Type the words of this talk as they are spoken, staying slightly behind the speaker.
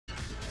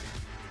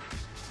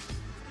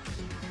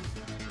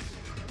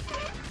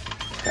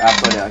I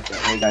put it like that.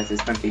 Hey guys,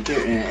 it's Pumpy here,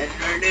 and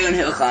we're doing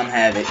Hill Climb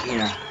Havoc, you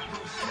know.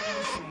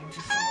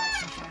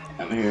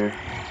 I'm here.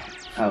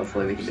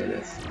 Hopefully we can do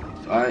this.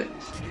 Alright.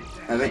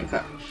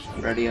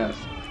 Ready up.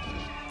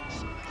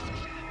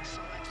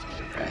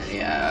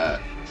 Ready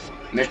up.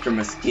 Mr.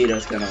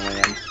 Mosquito's gonna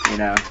win, you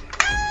know.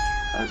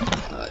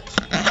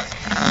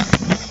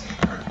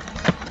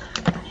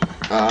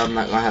 I'm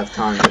not gonna have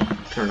time to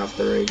turn off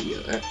the radio.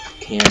 I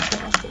can't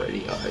turn off the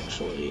radio,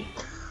 actually.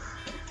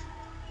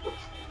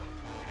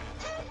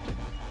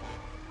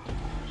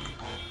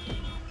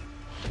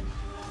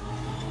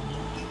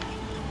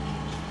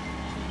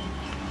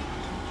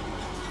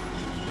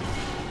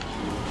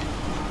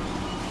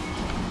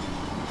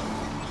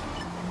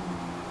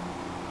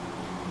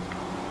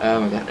 Oh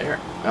my god, there.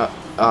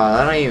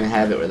 I don't even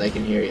have it where they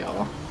can hear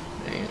y'all.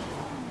 Dang it.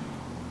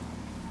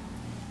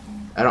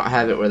 I don't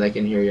have it where they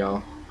can hear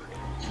y'all.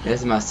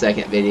 This is my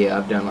second video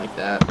I've done like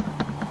that.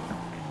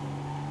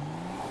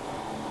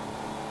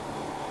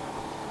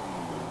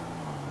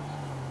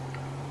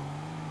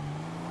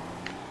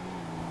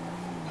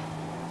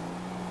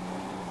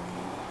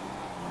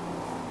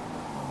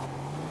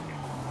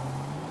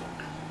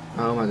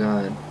 Oh my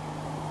god.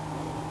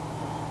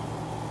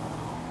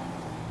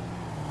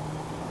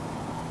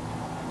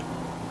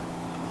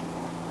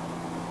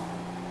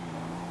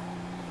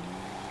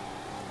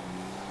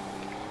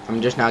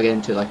 I'm just now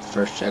getting to like the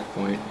first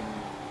checkpoint.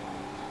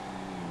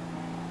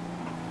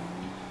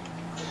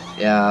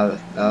 Yeah,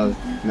 I was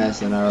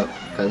messing up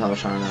because I was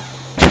trying to.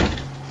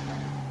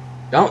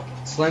 Don't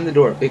slam the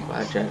door. Be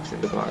quiet, Jackson.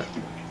 Be quiet.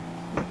 You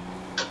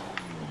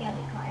gotta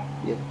be quiet.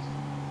 Yes.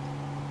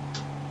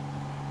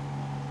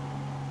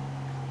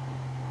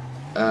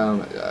 Oh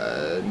my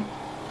god.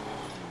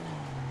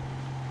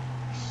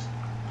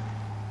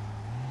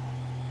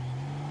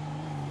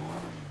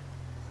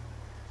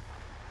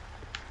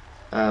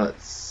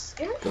 Let's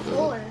You're on go. the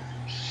floor.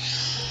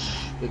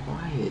 Be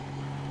quiet.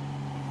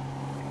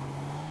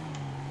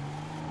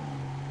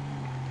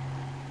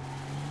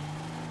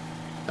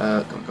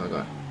 Come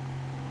on.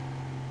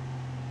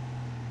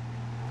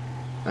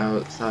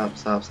 Oh, stop.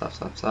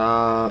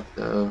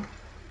 Go.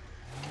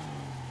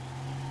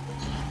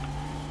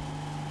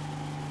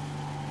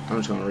 I'm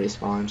just gonna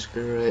respawn.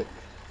 Screw it.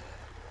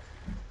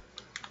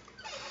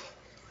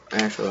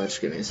 Actually,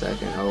 just give me a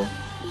second. I'm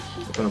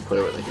gonna put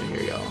it where they can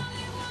hear y'all.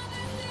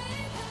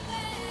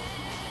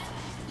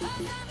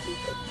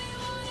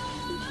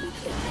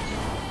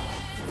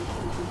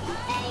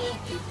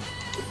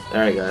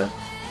 There we go.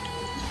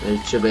 They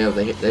should be able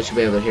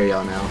to hear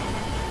y'all now.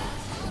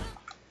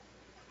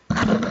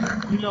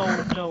 No.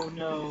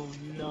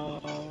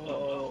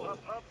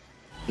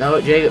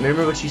 No, Jacob,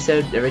 remember what you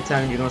said every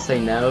time you're gonna say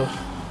no?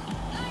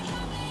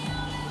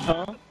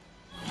 Huh?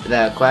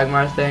 That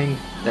Quagmire thing?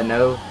 The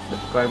no? The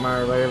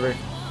Quagmire or whatever?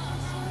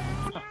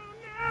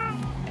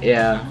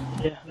 Yeah.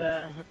 Yeah,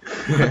 that.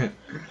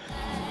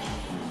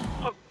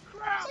 Oh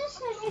crap!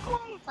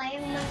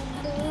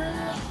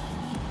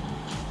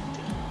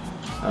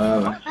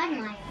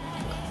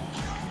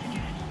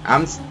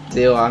 I'm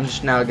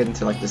just now getting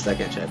to like the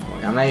second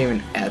checkpoint. I'm not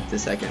even at the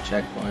second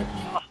checkpoint.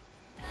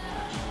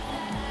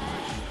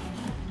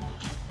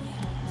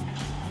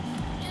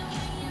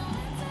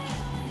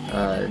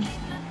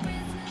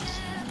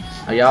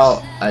 Are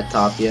y'all at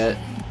top yet?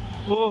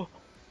 Whoa.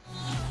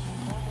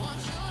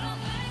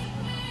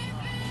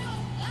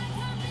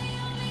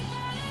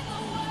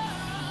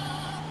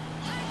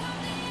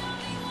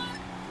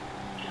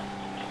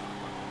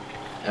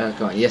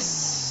 Come on,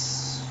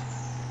 yes.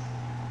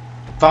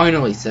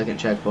 Finally, second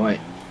checkpoint.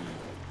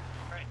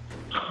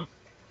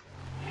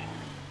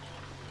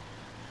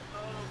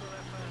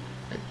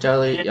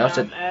 Totally, y'all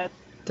should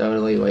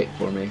totally wait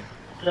for me.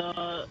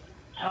 The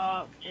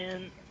top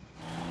in.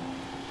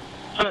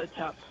 I'm at the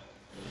top.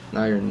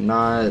 No, you're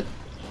not.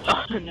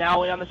 Now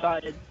we're on the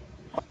side.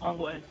 Wrong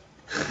way.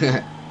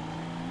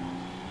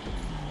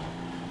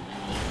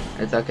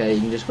 It's okay, you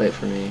can just wait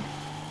for me.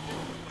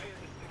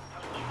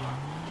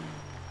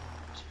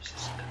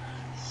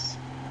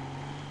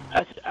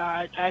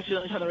 I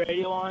accidentally turned the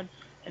radio on,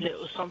 and it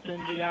was something,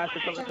 the guy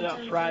said something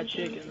about fried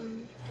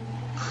chicken.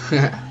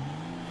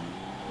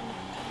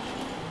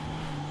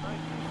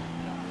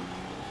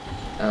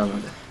 Oh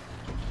my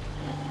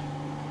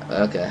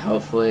god. Okay,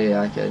 hopefully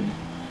I can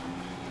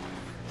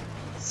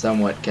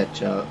somewhat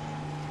catch up.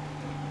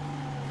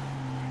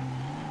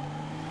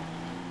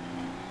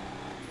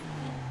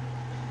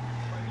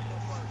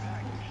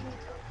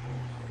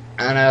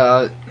 I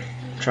know,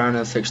 I'm trying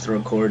to fix the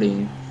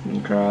recording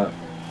and crap.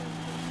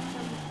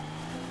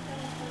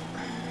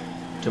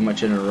 Too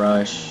much in a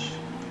rush.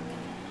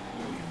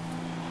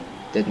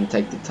 Didn't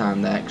take the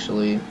time to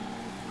actually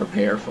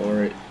prepare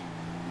for it.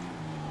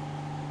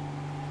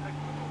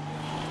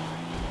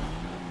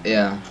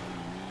 Yeah.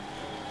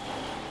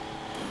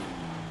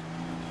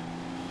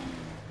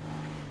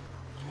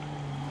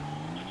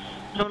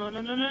 No. Hey,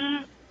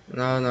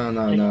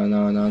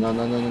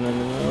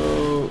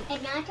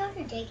 can I talk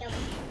to Jacob?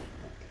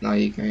 No,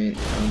 you can't.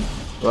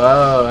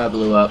 Whoa, that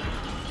blew up.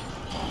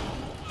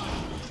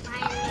 I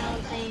don't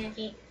know, saying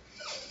it.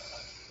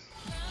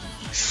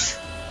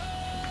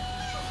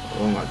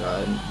 Oh my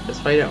god. That's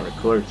why you don't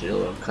record your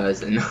little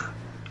cousin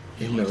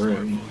in the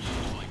room.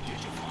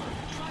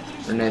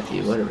 Or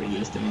nephew, whatever he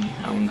is to me.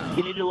 I don't know.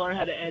 You need to learn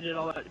how to edit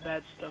all that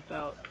bad stuff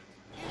out.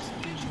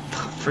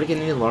 Freaking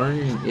need to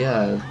learn,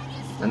 yeah.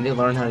 I need to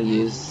learn how to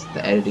use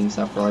the editing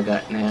software I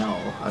got now.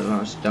 I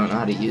just don't know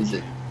how to use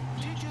it.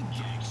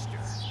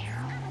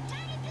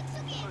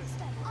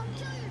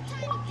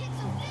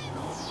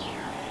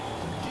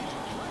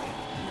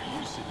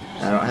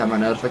 I don't have my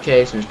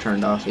notifications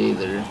turned off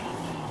either.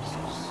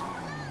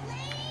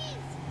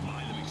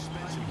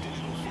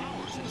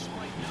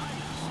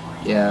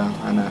 Yeah,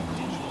 I know.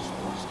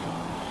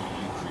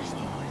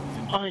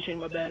 I ain't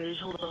changed my batteries.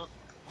 Hold up.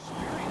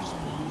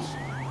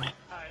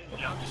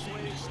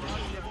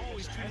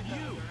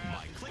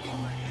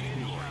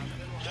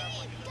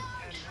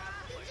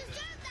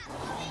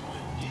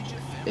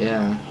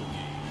 Yeah.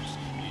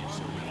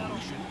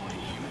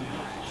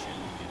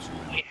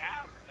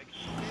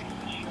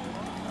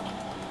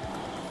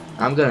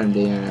 I'm gonna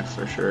DNF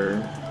for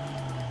sure.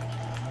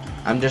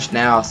 I'm just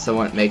now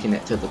somewhat making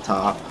it to the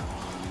top.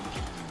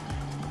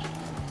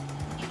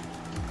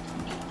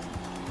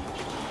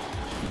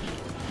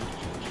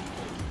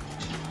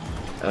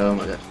 Oh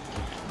my god.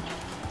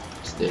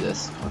 Let's do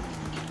this.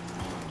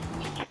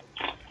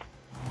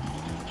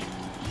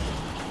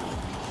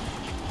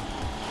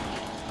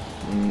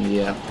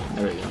 Yeah,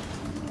 there we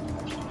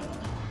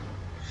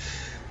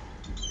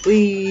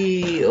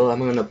go. Oh, I'm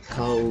gonna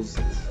pause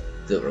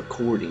the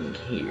recording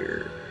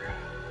here.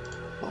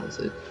 Pause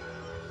it.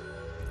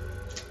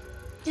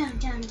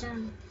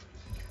 Done.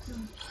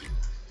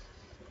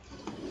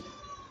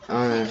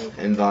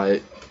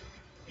 Invite.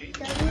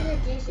 Go do the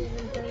dishes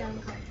and put on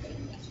carpet.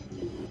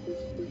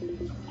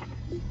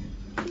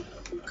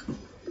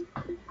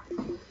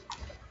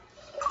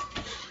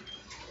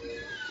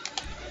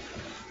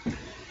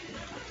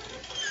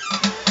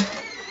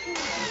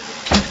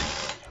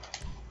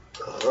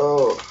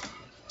 Oh.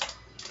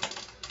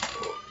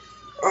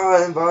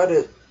 I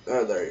invited.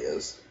 Oh, there he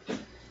is.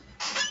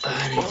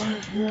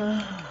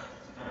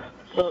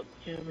 What's up,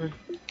 Cameron?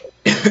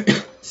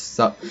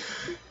 Sup.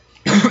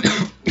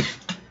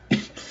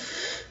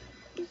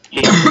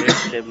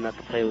 James not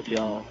to play with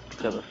y'all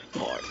because of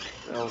Spark.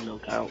 I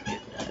don't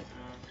get that.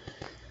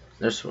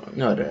 There's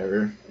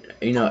whatever.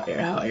 You know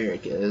how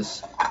Eric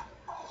is.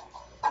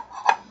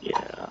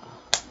 Yeah.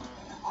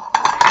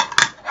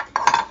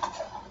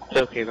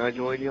 Okay, can I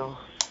join y'all?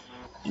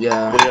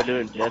 Yeah. What y'all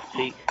doing, Death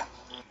Peak?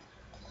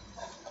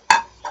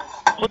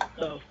 What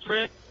the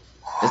frick?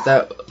 Is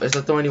that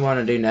the one you want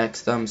to do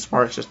next?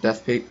 Sparks just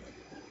Death Peak.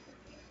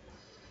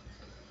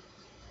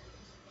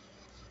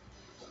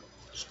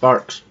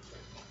 Sparks.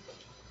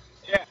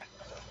 Yeah.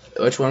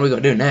 Which one are we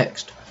gonna do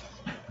next?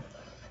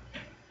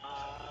 I'm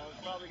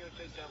probably gonna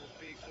say Devil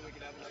Peak so we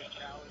can have a nice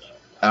challenge.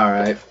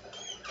 Alright.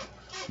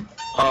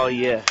 Oh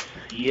yes.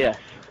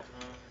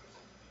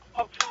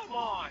 Oh come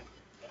on!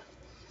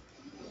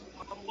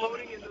 I'm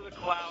loading into the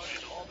cloud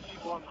and all the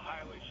people on the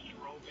highway just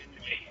drove into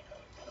me.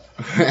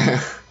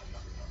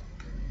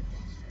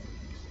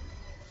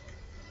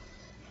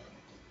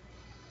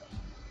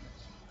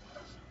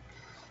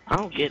 I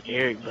don't get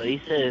Eric, but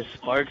he says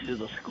Sparks is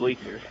a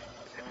squeaker.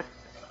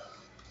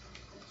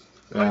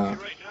 Right now,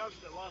 because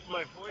I lost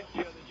my voice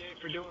the other day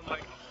for doing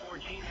like a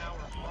 14-hour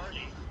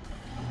party.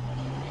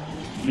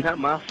 Not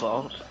my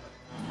fault.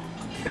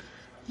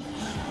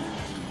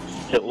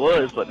 It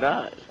was, but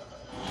not.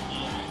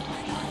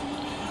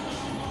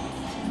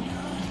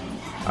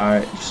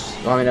 Alright,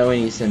 just let me know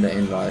when you send the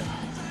invite.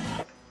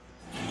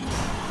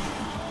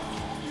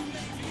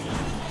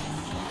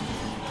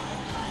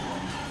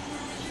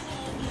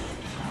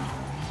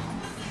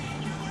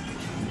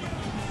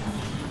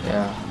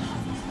 Yeah.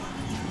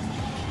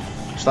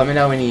 Just let me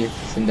know when you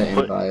send the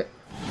invite.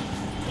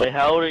 Wait,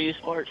 how old are you,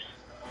 Sparks?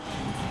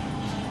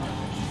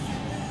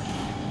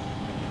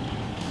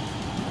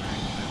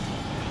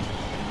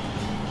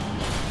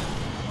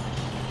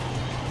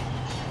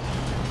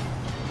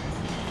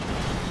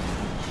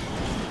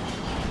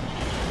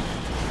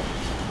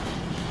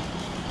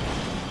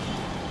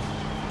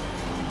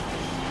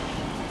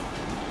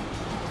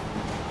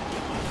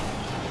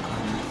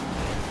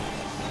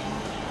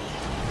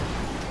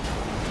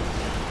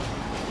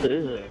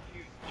 Ugh.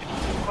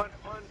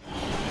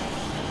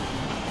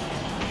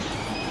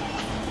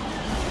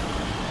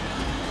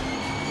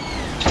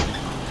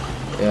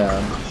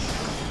 Yeah.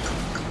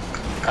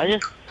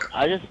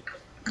 I just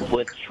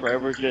with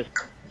Trevor just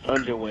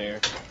underwear,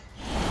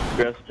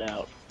 dressed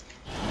out.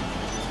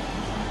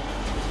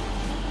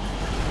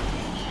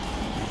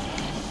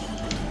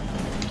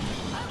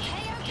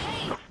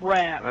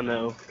 Crap. I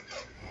know.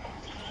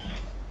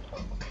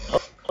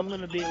 Oh, I'm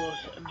gonna be able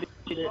to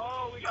beat it.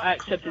 I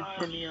accepted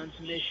Simeon's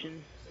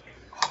mission.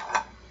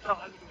 I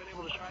haven't been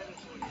able to try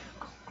this one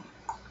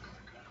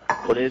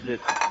yet. What is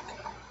it?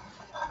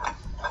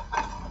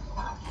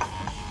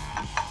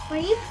 Were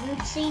you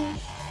pooping?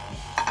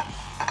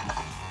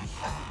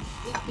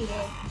 Yes, you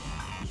did.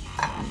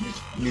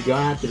 You're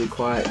gonna have to be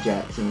quiet,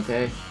 Jackson,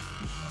 okay?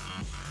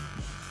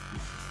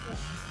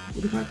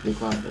 You're gonna have to be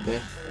quiet,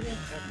 okay?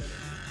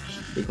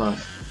 Be quiet.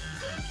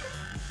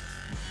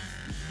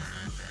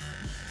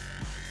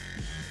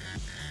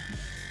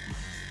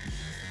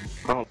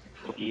 Oh,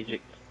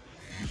 Egypt.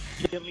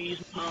 You want me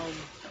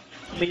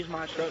to use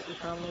my truck this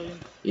time,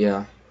 Logan?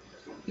 Yeah,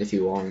 if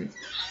you want.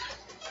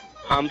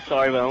 I'm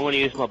sorry, but I want to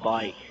use my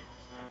bike.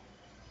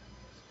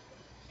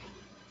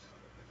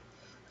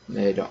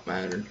 It don't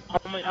matter.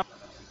 I mean, I'll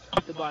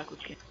use the bike with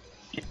Ken.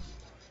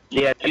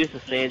 Yeah, I use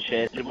the sand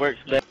shed. It works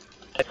best.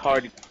 It's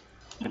hard to.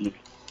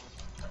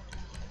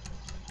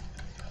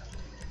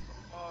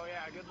 Oh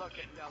yeah, good luck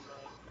getting down the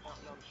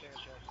sand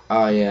chest.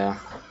 Oh yeah.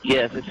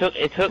 Yes,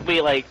 it took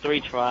me like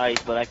 3 tries,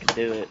 but I could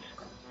do it.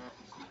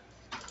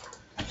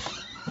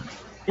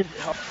 Is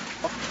it hard?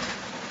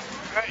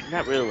 Alright,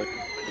 Not really.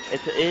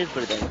 It is,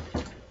 but it ain't.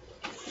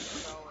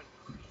 going.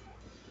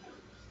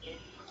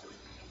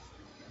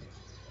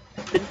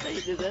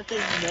 Did that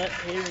say nut,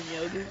 hair, and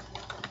yogurt?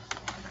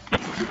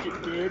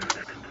 It did.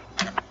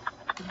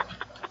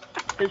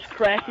 It's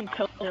cracking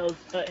toenails,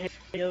 nut, hair,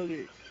 and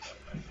yogurt.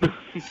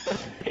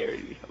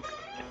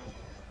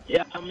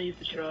 Yeah, I'm gonna use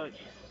the truck.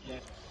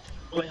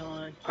 Wait, hold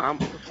on.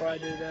 Before I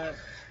do that.